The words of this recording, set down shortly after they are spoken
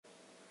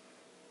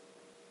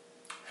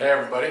Hey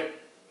everybody,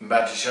 I'm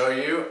about to show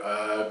you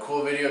a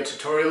cool video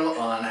tutorial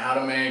on how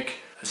to make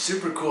a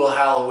super cool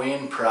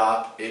Halloween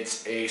prop.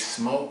 It's a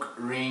smoke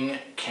ring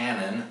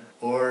cannon,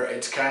 or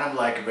it's kind of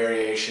like a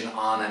variation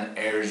on an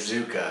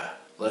Airzooka.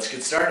 Let's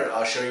get started.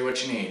 I'll show you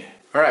what you need.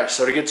 Alright,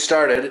 so to get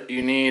started,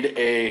 you need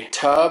a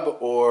tub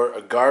or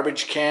a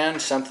garbage can,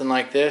 something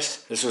like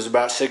this. This was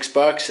about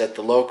 $6 at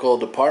the local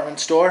department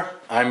store.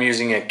 I'm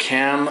using a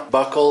cam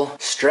buckle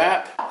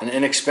strap, an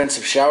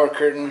inexpensive shower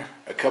curtain,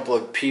 a couple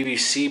of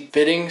PVC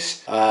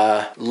fittings,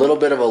 a little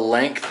bit of a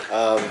length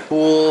of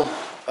pool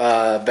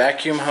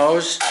vacuum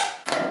hose.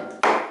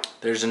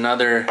 There's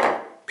another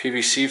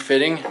PVC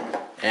fitting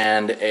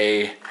and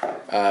a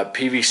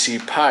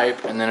PVC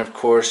pipe, and then of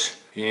course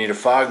you need a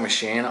fog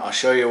machine. I'll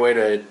show you a way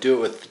to do it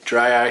with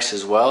dry ice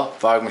as well.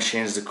 Fog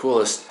machine is the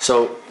coolest.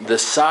 So the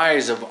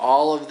size of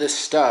all of this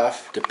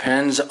stuff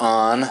depends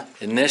on,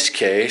 in this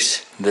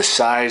case, the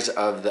size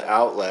of the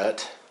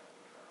outlet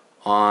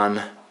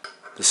on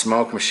the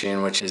smoke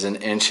machine, which is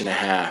 1.5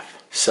 inches.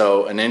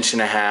 So 1.5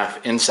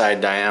 inches inside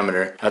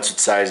diameter. That's what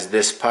size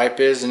this pipe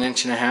is, 1.5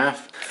 inches.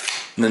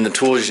 And then the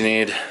tools you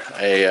need: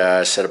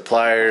 a set of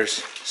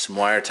pliers, some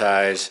wire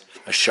ties,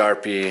 a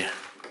Sharpie,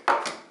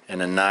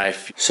 and a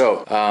knife.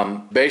 So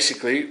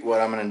basically what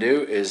I'm going to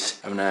do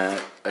is I'm going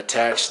to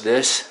attach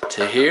this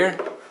to here,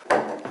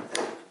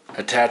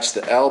 attach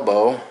the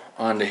elbow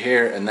onto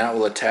here, and that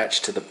will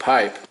attach to the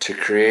pipe to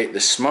create the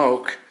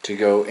smoke to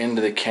go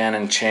into the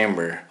cannon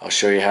chamber. I'll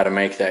show you how to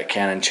make that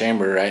cannon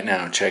chamber right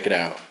now. Check it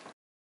out.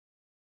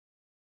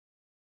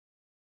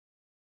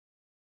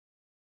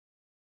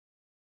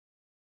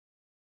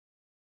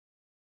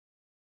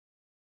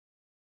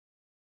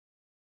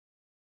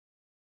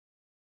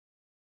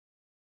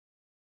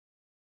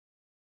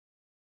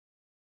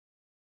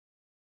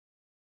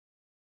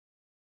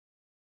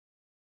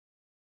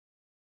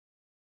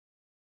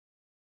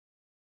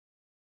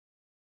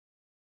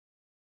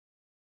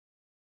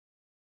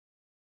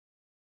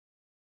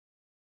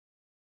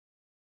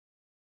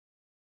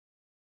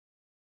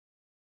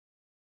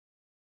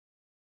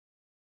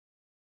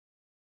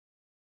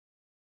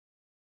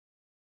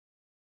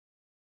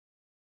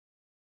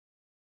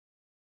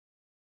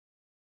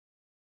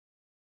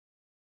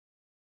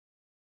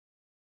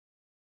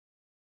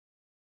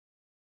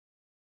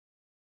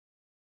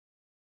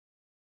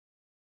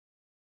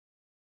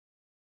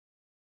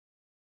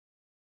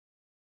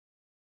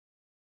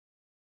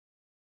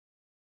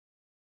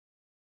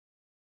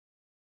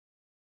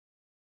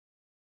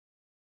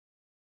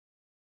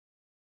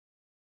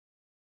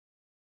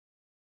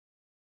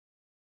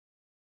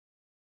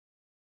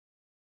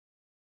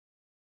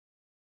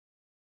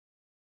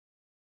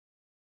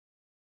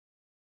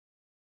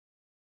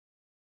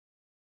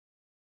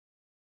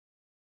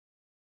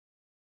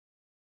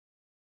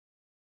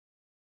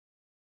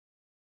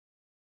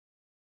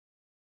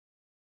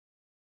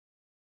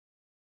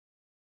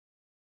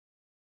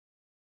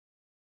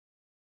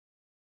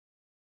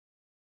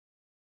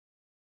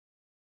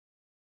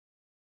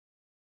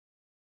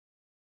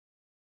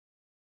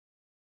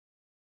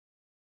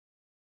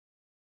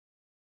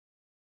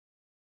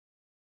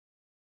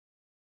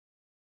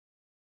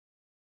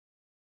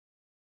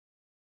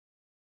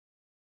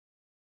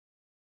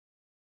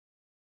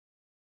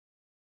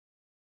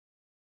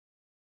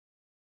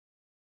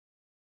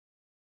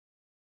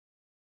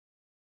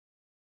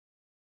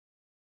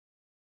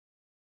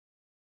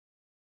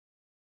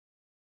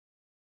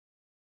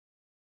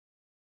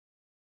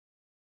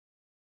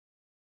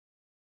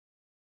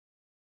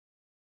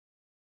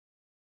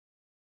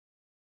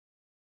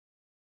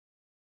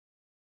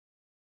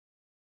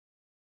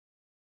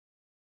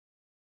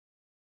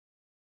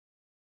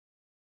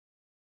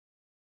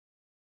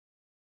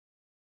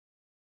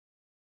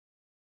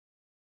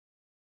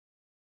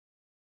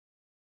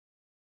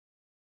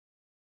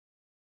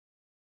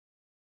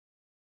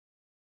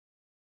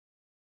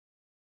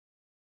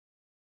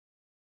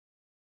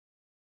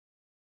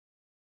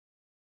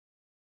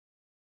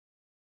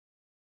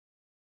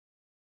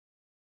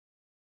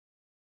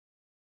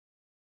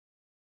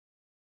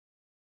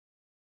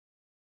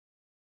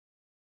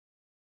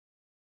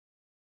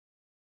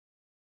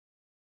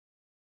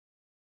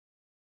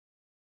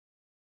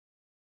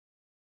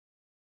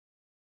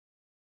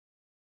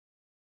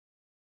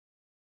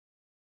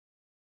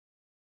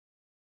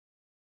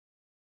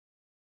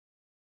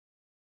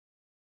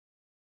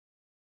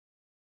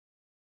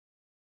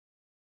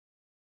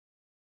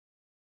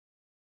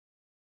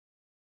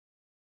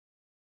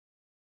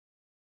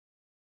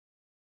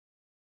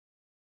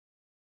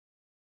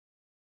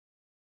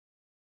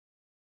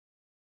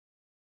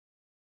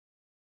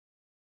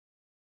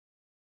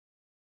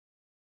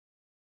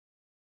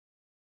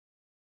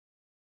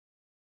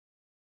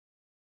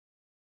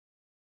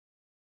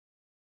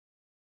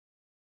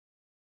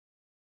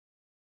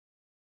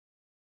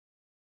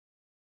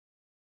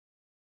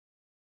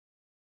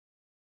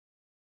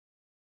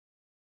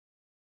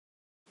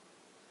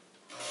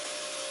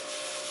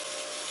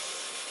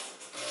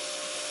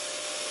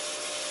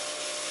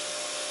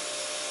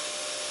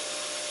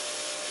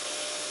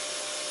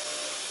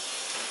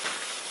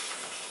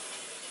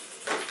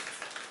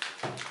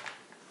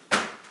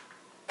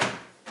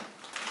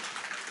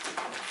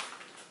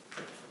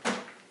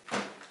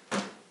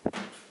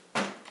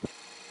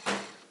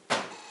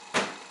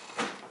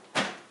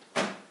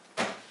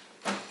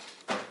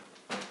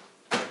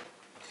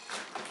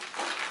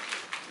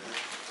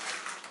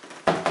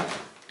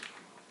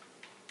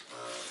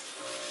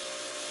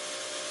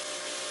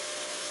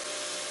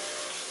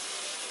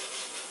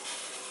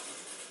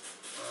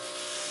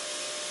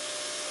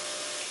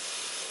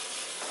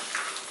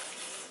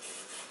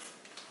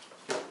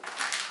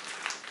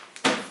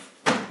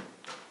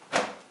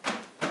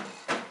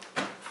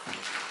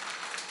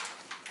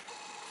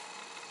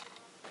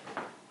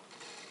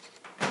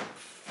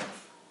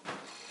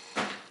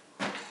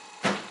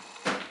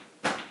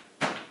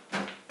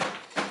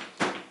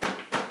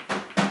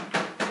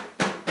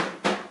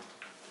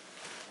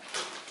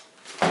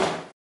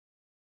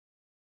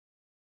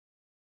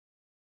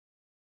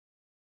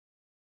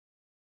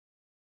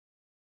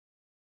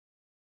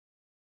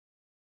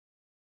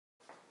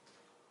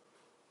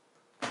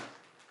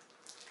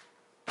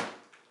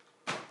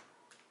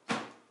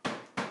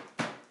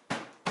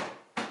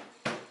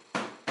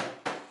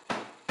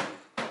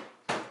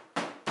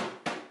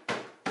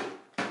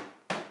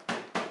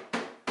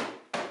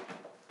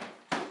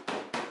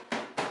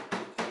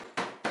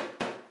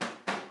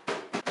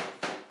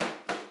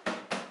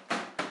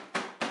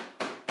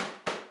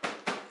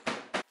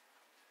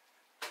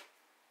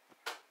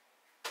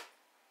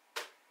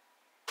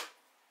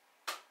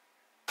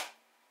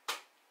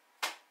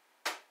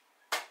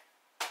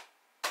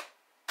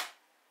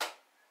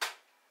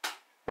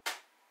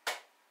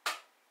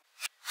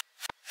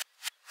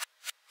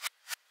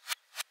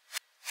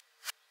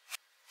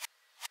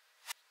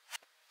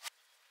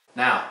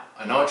 Now,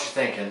 I know what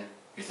you're thinking.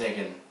 You're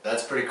thinking,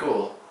 that's pretty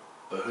cool,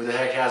 but who the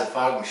heck has a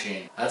fog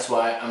machine? That's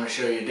why I'm going to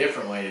show you a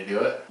different way to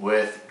do it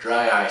with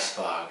dry ice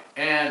fog.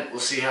 And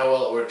we'll see how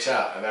well it works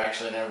out. I've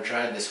actually never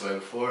tried this way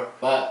before,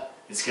 but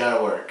it's got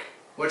to work.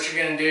 What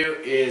you're going to do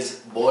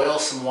is boil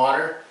some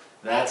water.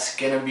 That's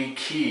going to be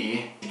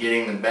key to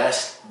getting the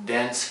best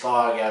dense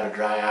fog out of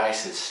dry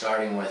ice, is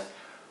starting with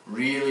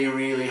really,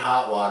 really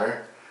hot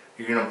water.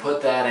 You're going to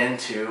put that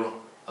into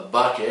a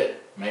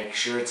bucket. Make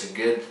sure it's a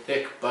good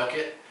thick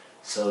bucket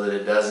so that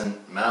it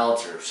doesn't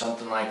melt or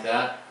something like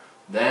that.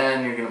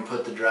 Then you're going to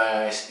put the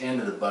dry ice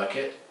into the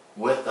bucket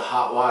with the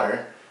hot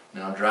water.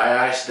 Now,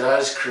 dry ice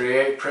does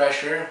create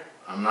pressure.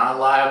 I'm not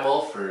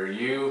liable for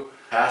you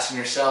passing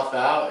yourself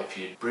out. If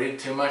you breathe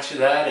too much of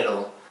that,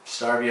 it'll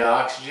starve you of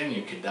oxygen.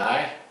 You could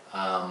die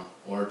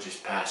or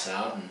just pass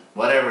out. And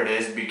whatever it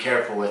is, be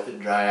careful with it.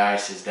 Dry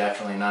ice is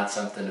definitely not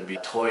something to be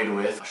toyed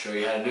with. I'll show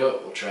you how to do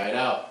it. We'll try it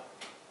out.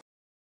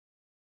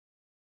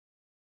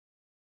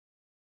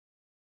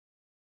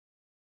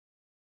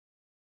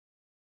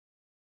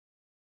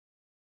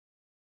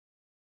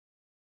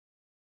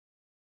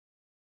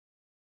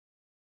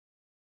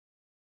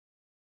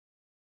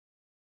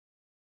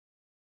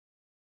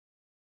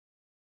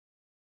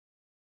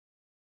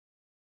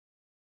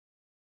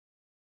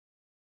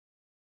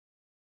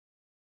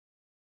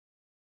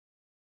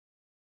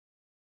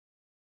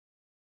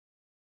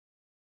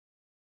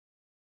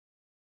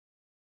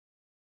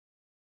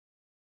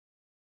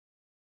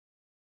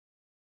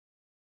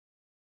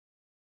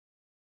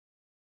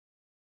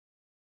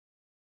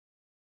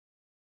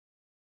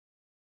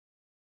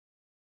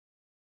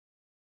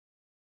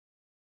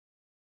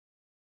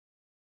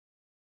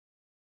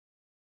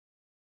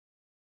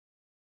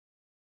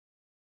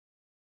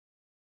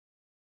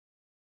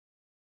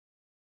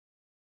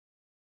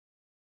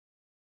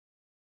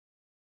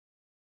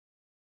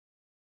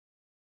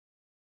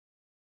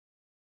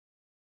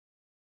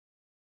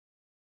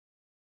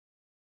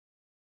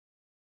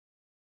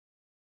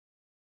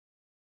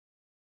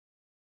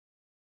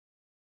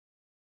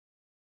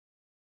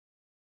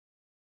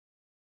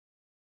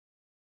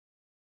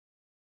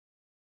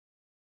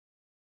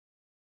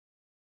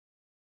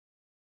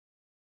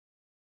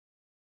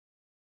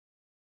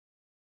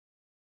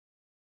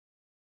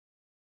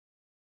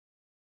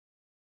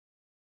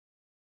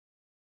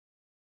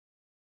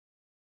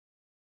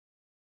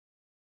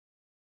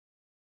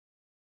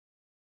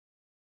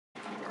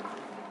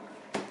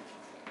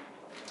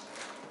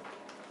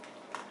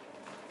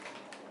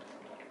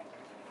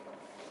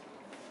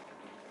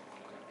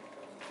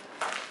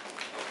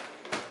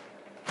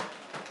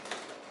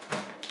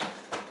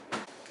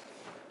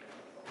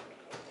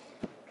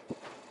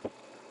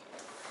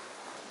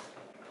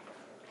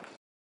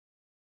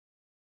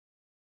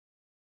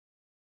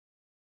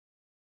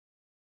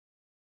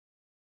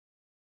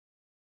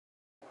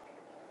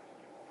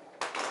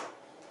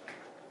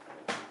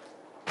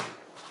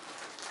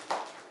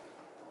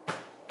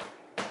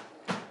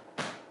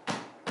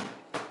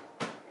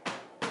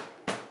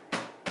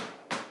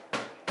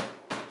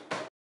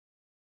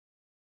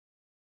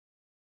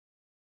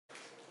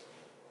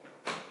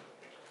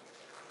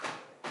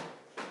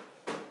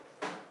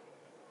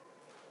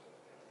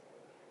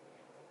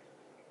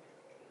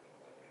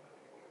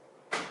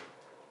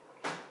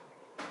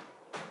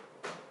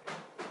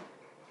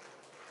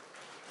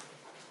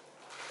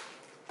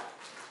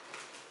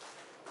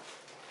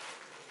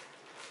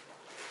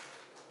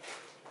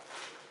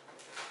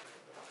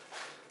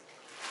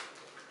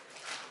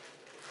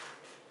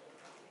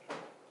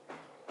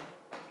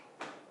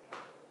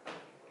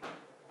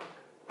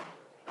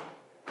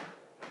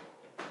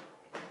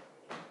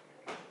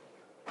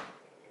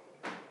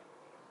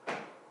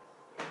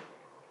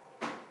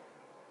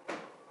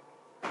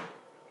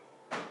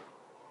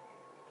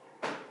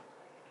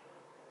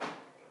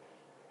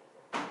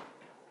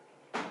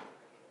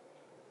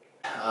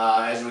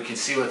 As we can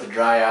see with the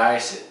dry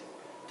ice, it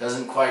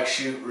doesn't quite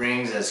shoot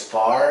rings as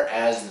far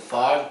as the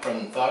fog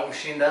from the fog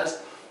machine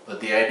does, but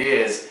the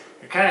idea is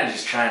you're kind of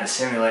just trying to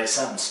simulate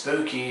something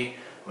spooky.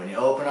 When you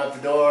open up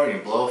the door, you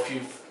blow a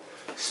few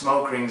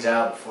smoke rings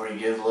out before you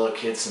give the little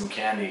kids some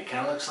candy. It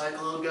kind of looks like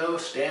a little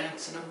ghost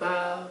dancing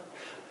about.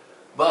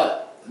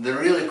 But the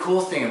really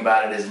cool thing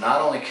about it is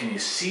not only can you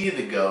see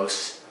the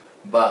ghosts,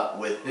 but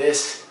with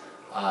this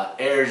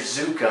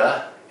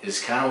Airzooka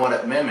is kind of what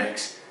it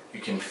mimics. You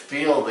can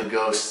feel the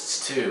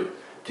ghosts too.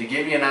 To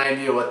give you an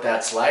idea what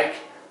that's like,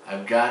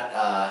 I've got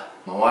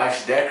my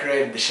wife's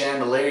decorated the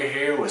chandelier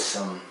here with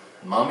some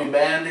mummy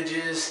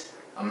bandages.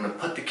 I'm going to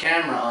put the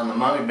camera on the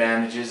mummy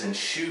bandages and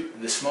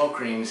shoot the smoke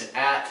rings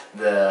at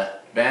the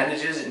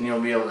bandages, and you'll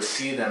be able to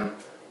see them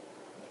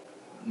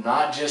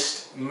not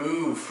just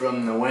move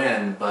from the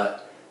wind,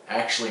 but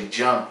actually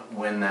jump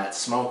when that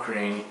smoke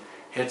ring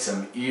hits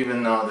them,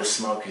 even though the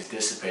smoke is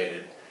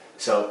dissipated.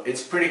 So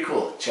it's pretty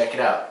cool. Check it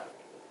out.